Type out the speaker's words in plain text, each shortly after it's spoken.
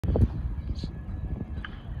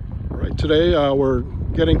Today we're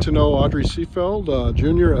getting to know Audrey Seefeld,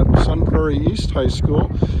 junior at Sun Prairie East High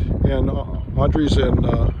School, and Audrey's in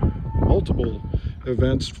multiple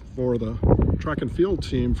events for the track and field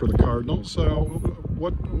team for the Cardinals.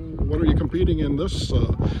 What are you competing in this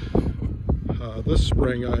this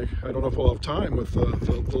spring? I don't know if we'll have time with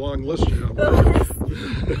the long list you have.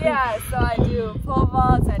 Yeah, so I do pole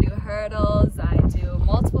vaults, I do hurdles, I do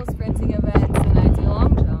multiple sprinting events, and I do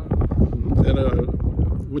long jump. And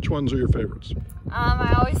which ones are your favorites?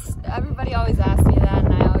 Everybody always asks me that,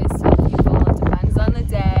 and I always tell people it depends on the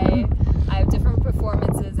day. I have different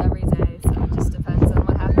performances every day, so it just depends on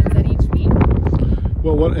what happens at each meet.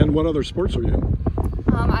 Well, what other sports are you in?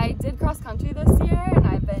 I did cross country this year, and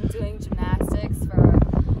I've been doing gymnastics for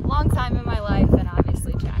a long time in my life, and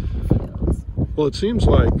obviously track and fields. Well, it seems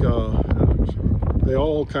like they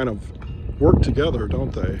all kind of work together,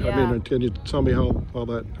 don't they? Yeah. I mean, can you tell me how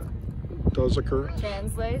that does occur?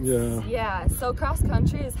 Translates? Yeah. Yeah, so cross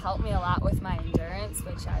country has helped me a lot with my endurance,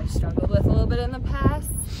 which I've struggled with a little bit in the past,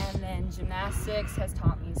 and then gymnastics has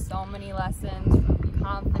taught me so many lessons, from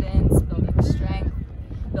confidence, building strength,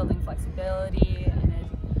 building flexibility, and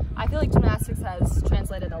I feel like gymnastics has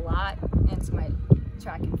translated a lot into my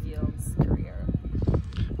track and fields career.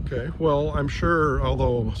 Okay, well, I'm sure,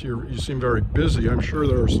 although you seem very busy, I'm sure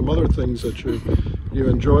there are some other things that you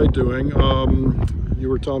enjoy doing. You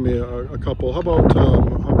were telling me a couple. How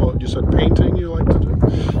about you said painting you like to do?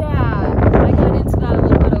 Yeah, I got into that a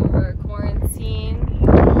little bit over quarantine.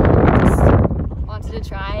 Just wanted to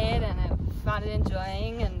try it, and I found it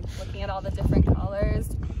enjoying, and looking at all the different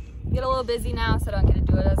colors. Get a little busy now, so I don't get to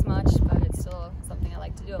do it as much, but it's still something I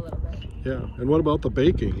like to do a little bit. Yeah, and what about the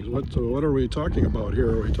baking? What are we talking about here?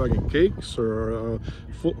 Are we talking cakes or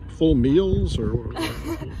full meals? Or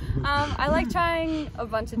I like trying a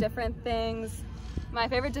bunch of different things. My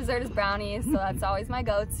favorite dessert is brownies, so that's always my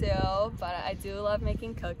go-to, but I do love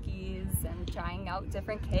making cookies and trying out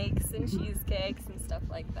different cakes and cheesecakes and stuff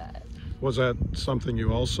like that. Was that something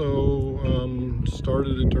you also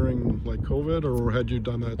started during like COVID, or had you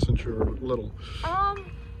done that since you were little?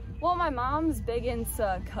 Well, my mom's big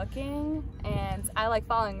into cooking, and I like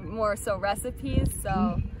following more so recipes,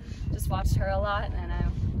 so just watched her a lot, and then I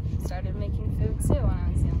started making food too when I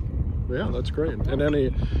was young. Yeah, that's great. And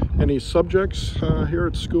any subjects here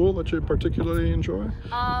at school that you particularly enjoy?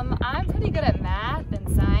 I'm pretty good at math and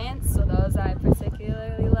science, so those I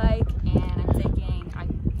particularly like, and I'm taking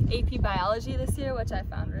AP Biology this year, which I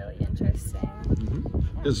found really interesting. Mm-hmm.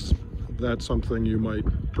 Yeah. Is that something you might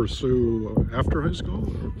pursue after high school?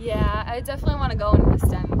 Or? Yeah, I definitely want to go into the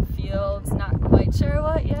STEM fields. Not quite sure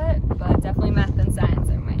what yet, but definitely math and science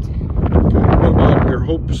are my jam. Okay. What about your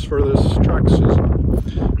hopes for this track season?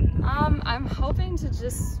 I'm hoping to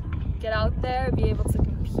just get out there, be able to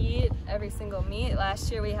compete every single meet.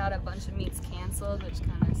 Last year we had a bunch of meets canceled, which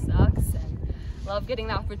kind of sucks, and love getting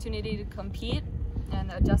the opportunity to compete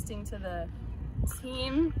and adjusting to the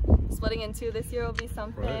team. Splitting in two this year will be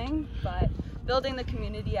something, right. But building the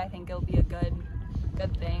community, I think it'll be a good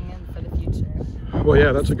thing and for the future. Well,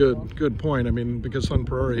 yeah, that's a good point. I mean, because Sun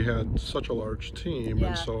Prairie had such a large team, yeah.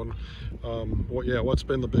 And so, what's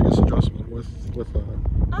been the biggest adjustment with that?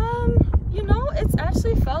 You know, it's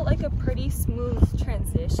actually felt like a pretty smooth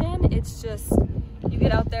transition. It's just you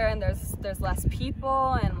get out there and there's less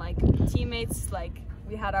people, and like teammates. Like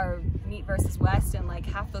we had our meet versus West, and like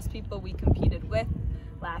half those people we competed with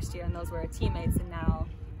last year, and those were our teammates, and now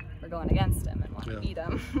we're going against them and want to beat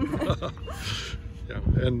them. Yeah,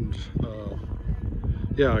 and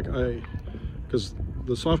because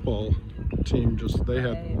the softball team they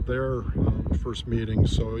had their first meeting,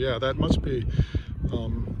 so yeah, that must be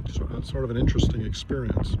sort of an interesting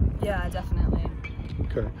experience. Yeah, definitely.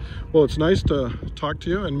 Okay, well, it's nice to talk to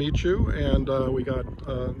you and meet you, and we got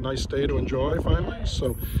a nice day to enjoy finally,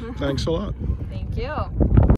 so thanks a lot. Thank you.